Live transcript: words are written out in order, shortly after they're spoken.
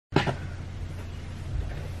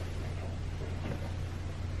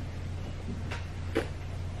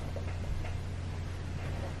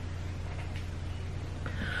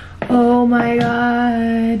Oh my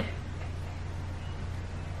god.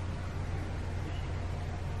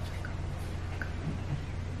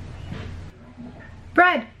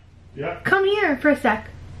 Brad. Yeah. Come here for a sec.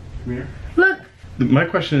 Come here. Look. My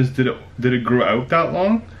question is, did it grow out that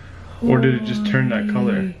long, or did it just turn that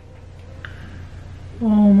color?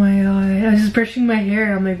 Oh my god. I was just brushing my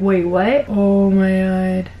hair. I'm like, wait, what? Oh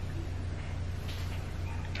my god.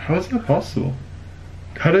 How is that possible?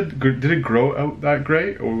 How did it grow out that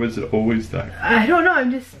gray, or was it always that? I don't know.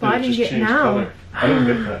 I'm just spotting it now. Color? I don't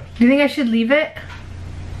get that. Do you think I should leave it?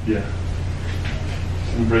 Yeah.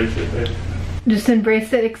 Just embrace it, babe. Just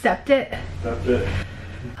embrace it, accept it. That's it.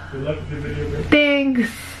 Good luck with the video, babe.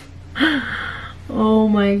 Thanks. Oh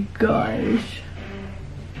my gosh.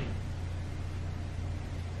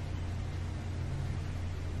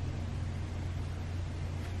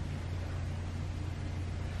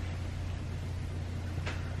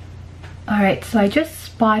 Alright, so I just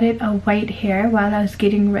spotted a white hair while I was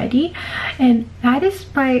getting ready, and that is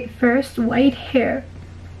my first white hair.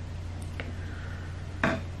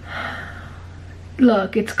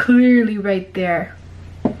 Look, it's clearly right there.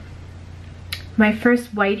 My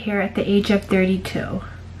first white hair at the age of 32.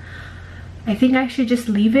 I think I should just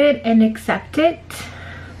leave it and accept it.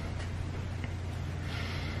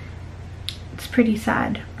 It's pretty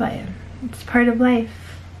sad, but it's part of life.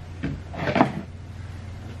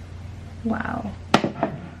 Wow.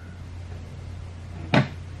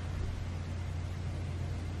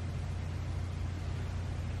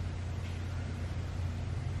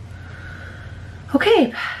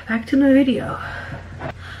 Okay, back to the video.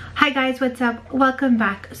 Hi guys, what's up? Welcome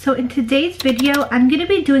back. So in today's video, I'm gonna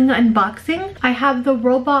be doing an unboxing. I have the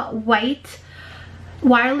Robot White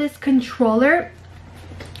wireless controller,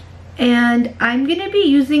 and I'm gonna be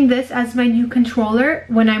using this as my new controller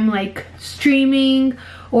when I'm like streaming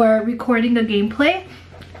or recording a gameplay.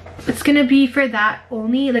 It's gonna be for that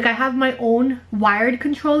only. Like, I have my own wired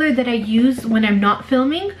controller that I use when I'm not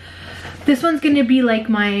filming. This one's gonna be like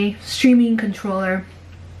my streaming controller,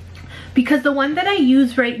 because the one that I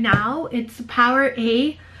use right now, it's a Power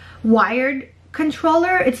A wired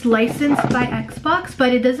controller. It's licensed by Xbox,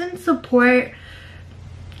 but it doesn't support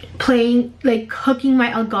playing, like hooking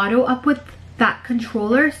my Elgato up with that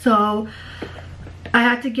controller. So I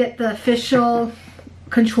had to get the official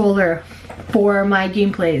controller for my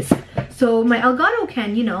gameplays, so my Elgato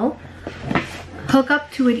can, you know, hook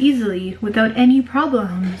up to it easily without any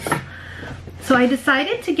problems. So I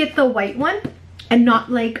decided to get the white one and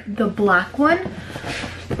not like the black one,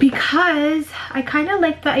 because I kind of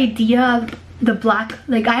like the idea of the black.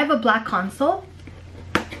 Like, I have a black console.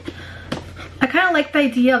 I kind of like the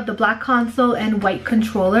idea of the black console and white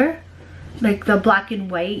controller, like the black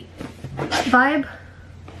and white vibe.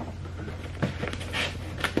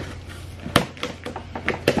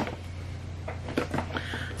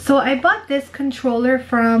 So I bought this controller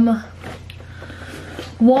from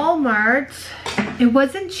Walmart. It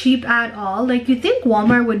wasn't cheap at all. Like, you think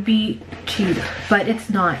Walmart would be cheap, but it's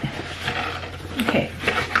not. Okay,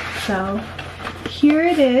 so here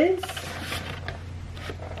it is.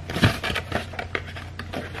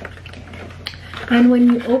 And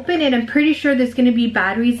when you open it, I'm pretty sure there's gonna be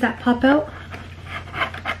batteries that pop out.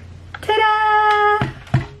 Ta-da!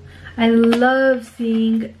 I love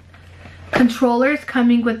seeing controllers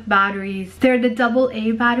coming with batteries. They're the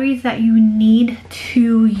AA batteries that you need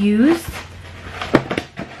to use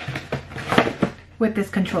with this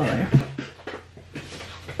controller.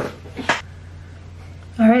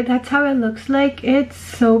 Alright, that's how it looks like. It's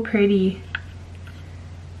so pretty.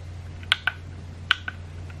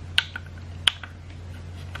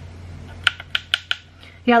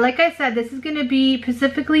 Yeah, like I said, this is gonna be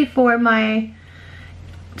specifically for my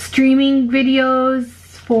streaming videos,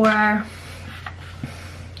 for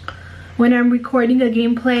when I'm recording a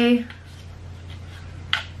gameplay.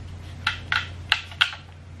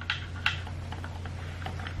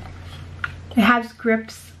 It has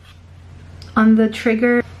grips on the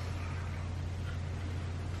trigger.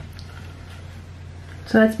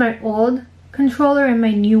 So that's my old controller and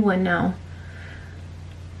my new one now.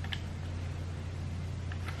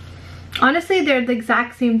 Honestly, they're the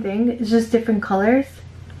exact same thing. It's just different colors.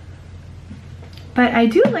 But I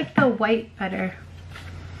do like the white better.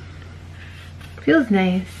 Feels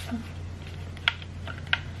nice.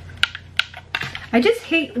 I just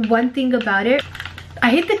hate one thing about it. I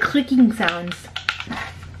hate the clicking sounds.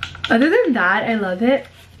 Other than that, I love it.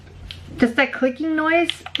 Just that clicking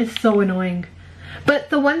noise is so annoying. But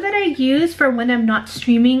the one that I use for when I'm not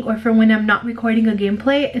streaming or for when I'm not recording a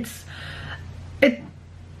gameplay, it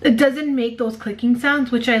doesn't make those clicking sounds,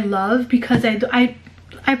 which I love, because I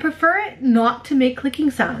I prefer not to make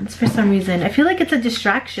clicking sounds for some reason. I feel like it's a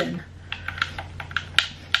distraction.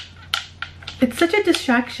 It's such a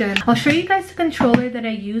distraction. I'll show you guys the controller that I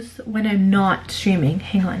use when I'm not streaming.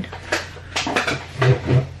 Hang on.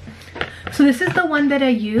 So this is the one that I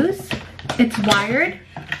use. It's wired.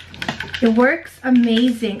 It works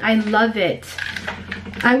amazing. I love it.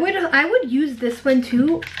 I would use this one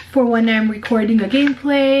too for when I'm recording a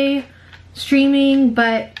gameplay, streaming,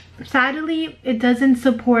 but sadly it doesn't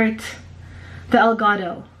support the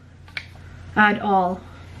Elgato at all.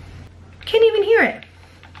 Can't even hear it.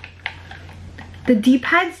 The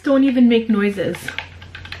D-pads don't even make noises.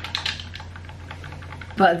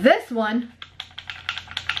 But this one,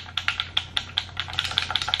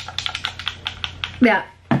 yeah,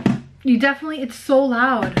 you definitely, it's so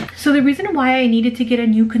loud. So the reason why I needed to get a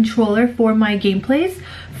new controller for my gameplays,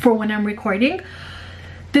 for when I'm recording,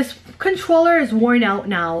 this controller is worn out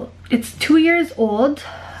now. It's 2 years old.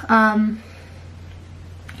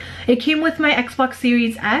 It came with my Xbox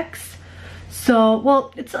Series X. So,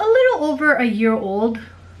 well, it's a little over a year old.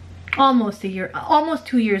 Almost 2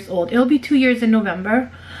 years old. It'll be 2 years in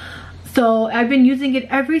November. So I've been using it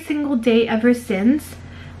every single day ever since.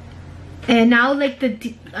 And now like the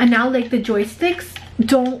joysticks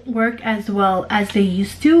don't work as well as they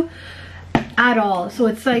used to at all. So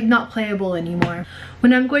it's like not playable anymore.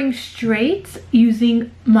 When I'm going straight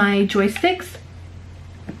using my joysticks,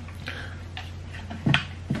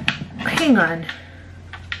 hang on.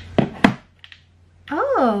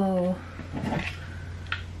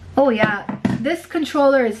 Oh yeah, this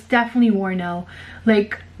controller is definitely worn out.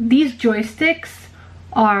 Like, these joysticks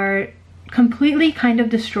are completely kind of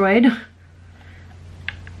destroyed.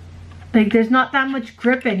 Like, there's not that much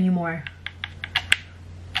grip anymore.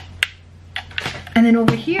 And then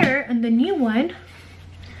over here, on the new one,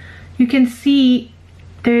 you can see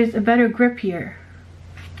there's a better grip here.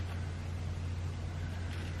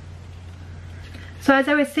 So as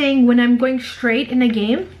I was saying, when I'm going straight in a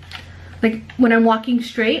game, like when I'm walking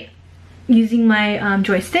straight using my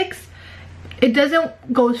joysticks, it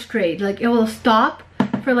doesn't go straight. Like, it will stop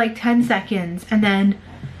for like 10 seconds and then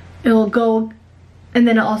it will go, and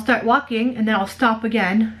then I'll start walking and then I'll stop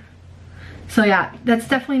again. So yeah, that's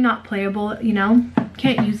definitely not playable, you know?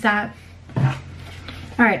 Can't use that.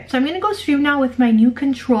 Alright, so I'm gonna go stream now with my new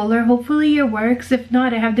controller. Hopefully it works. If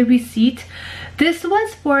not, I have the receipt. This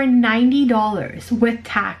was for $90 with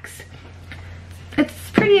tax.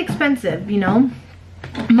 It's pretty expensive, you know?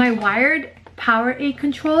 My wired Power8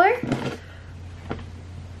 controller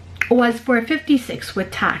was for $56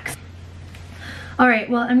 with tax. Alright,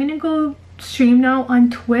 well, I'm gonna go stream now on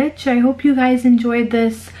Twitch. I hope you guys enjoyed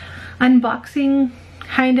this unboxing,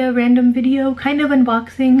 kind of random video, kind of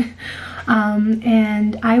unboxing.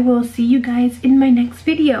 And I will see you guys in my next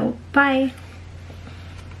video. Bye.